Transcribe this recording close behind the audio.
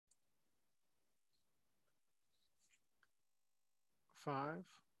Five,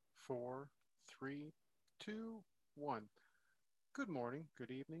 four, three, two, one. Good morning,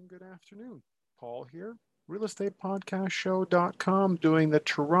 good evening, good afternoon. Paul here, realestatepodcastshow.com, doing the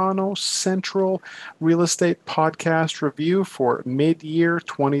Toronto Central Real Estate Podcast Review for mid-year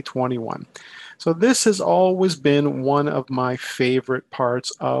 2021. So this has always been one of my favorite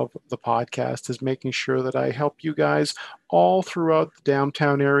parts of the podcast, is making sure that I help you guys all throughout the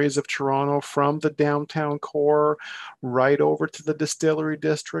downtown areas of Toronto, from the downtown core right over to the Distillery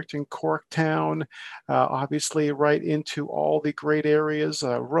District in Corktown, obviously right into all the great areas,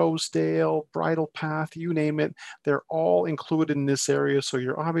 Rosedale, Bridle Path, you name it. They're all included in this area. So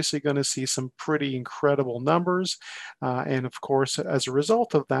you're obviously going to see some pretty incredible numbers. And of course, as a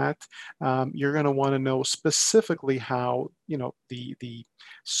result of that, you're going to want to know specifically how, the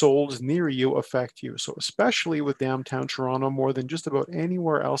solds near you affect you. So especially with downtown Toronto, more than just about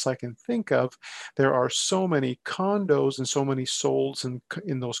anywhere else I can think of, there are so many condos and so many solds in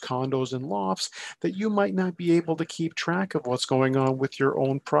those condos and lofts that you might not be able to keep track of what's going on with your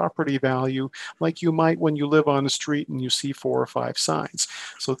own property value like you might when you live on the street and you see four or five signs.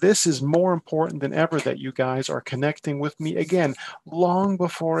 So this is more important than ever, that you guys are connecting with me again long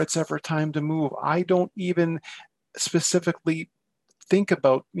before it's ever time to move. I don't even specifically think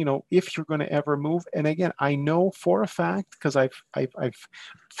about, if you're going to ever move. And again, I know for a fact, because I've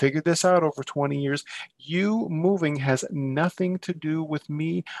figured this out over 20 years, you moving has nothing to do with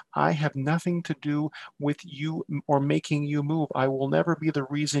me. I have nothing to do with you or making you move. I will never be the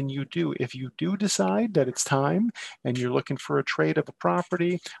reason you do. If you do decide that it's time and you're looking for a trade of a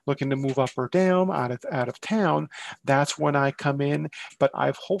property, looking to move up or down, out of town, that's when I come in. But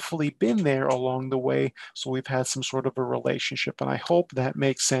I've hopefully been there along the way, so we've had some sort of a relationship, and I hope that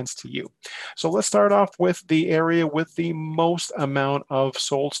makes sense to you. So let's start off with the area with the most amount of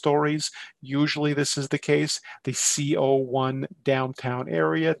sold stories. Usually this is the case. The CO1 downtown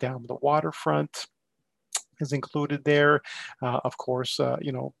area, down the waterfront, is included there. Of course,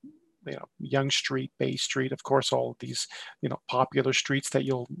 Young Street, Bay Street, of course, all of these, popular streets that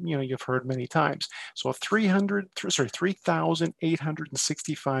you've heard many times. So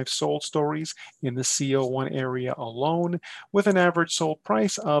 3,865 sold stories in the CO1 area alone, with an average sold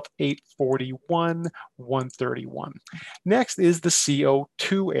price of 841, 131. Next is the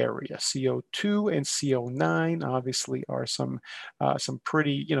CO2 area. CO2 and CO9 obviously are some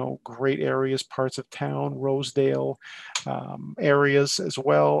pretty, great areas, parts of town, Rosedale, areas as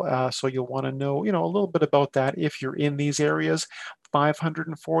well. So you'll want to know, a little bit about that if you're in these areas.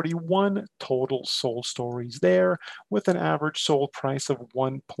 541 total sold stories there, with an average sold price of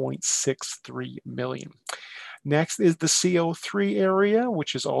 1.63 million. Next is the CO3 area,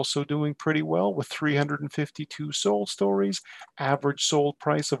 which is also doing pretty well with 352 sold stories, average sold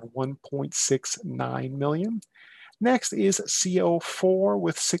price of 1.69 million. Next is CO4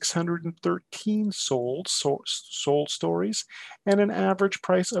 with 613 sold stories and an average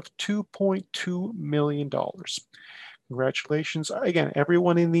price of $2.2 million. Congratulations. Again,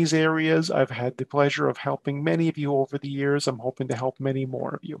 everyone in these areas, I've had the pleasure of helping many of you over the years. I'm hoping to help many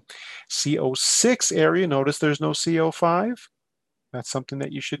more of you. CO6 area, notice there's no CO5. That's something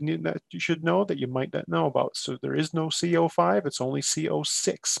that you should know that you might not know about. So there is no CO5, it's only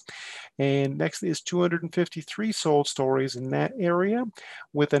CO6. And next is 253 sold stories in that area,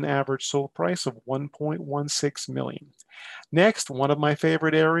 with an average sold price of 1.16 million. Next, one of my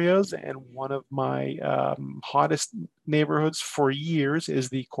favorite areas and one of my hottest neighborhoods for years is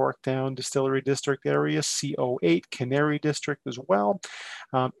the Corktown Distillery District area, CO8, Canary District as well.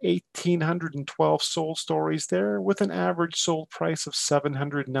 1,812 sold stories there, with an average sold price of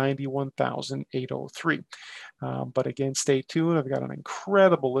 791,803. But again, stay tuned. I've got an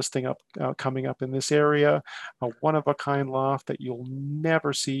incredible listing coming up in this area, a one-of-a-kind loft that you'll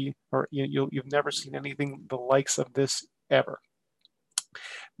never see, or you've never seen anything the likes of this ever.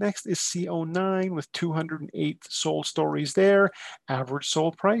 Next is CO9 with 208 sold stories there. Average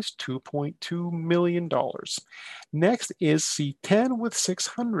sold price, $2.2 million. Next is C10 with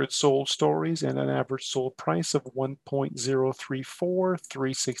 600 sold stories and an average sold price of 1.034,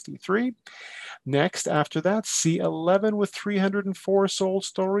 363. Next, after that, C11 with 304 sold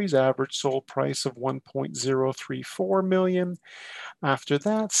stories, average sold price of 1.034 million. After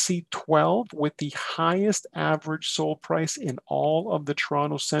that, C12 with the highest average sold price in all of the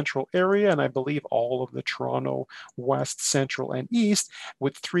Toronto Central area, and I believe all of the Toronto West, Central, and East,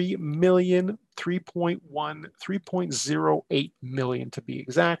 with $3 million 3.08 million to be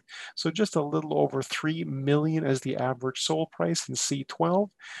exact. So just a little over 3 million as the average sold price in C12.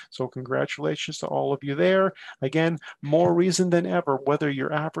 So congratulations to all of you there. Again, more reason than ever, whether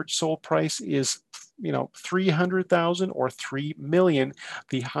your average sold price is 300,000 or 3 million,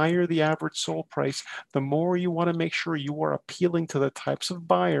 the higher the average sold price, the more you want to make sure you are appealing to the types of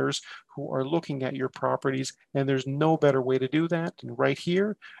buyers who are looking at your properties. And there's no better way to do that than right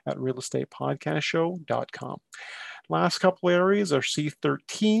here at realestatepodcastshow.com. Last couple areas are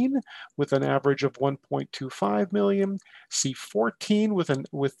C13 with an average of 1.25 million, C14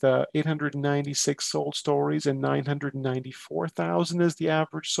 with 896 sold stories and 994,000 is the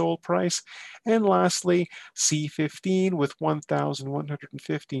average sold price, and lastly C15 with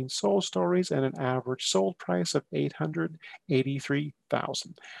 1,115 sold stories and an average sold price of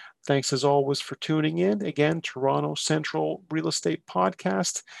 883,000. Thanks as always for tuning in. Again, Toronto Central Real Estate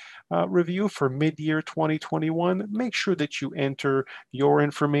Podcast review for mid-year 2021. Make sure that you enter your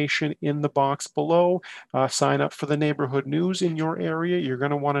information in the box below. Sign up for the neighborhood news in your area. You're going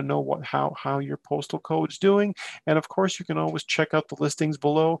to want to know how your postal code's doing. And of course, you can always check out the listings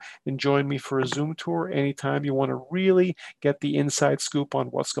below and join me for a Zoom tour anytime you want to really get the inside scoop on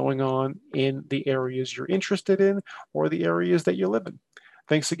what's going on in the areas you're interested in or the areas that you live in.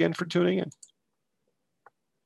 Thanks again for tuning in.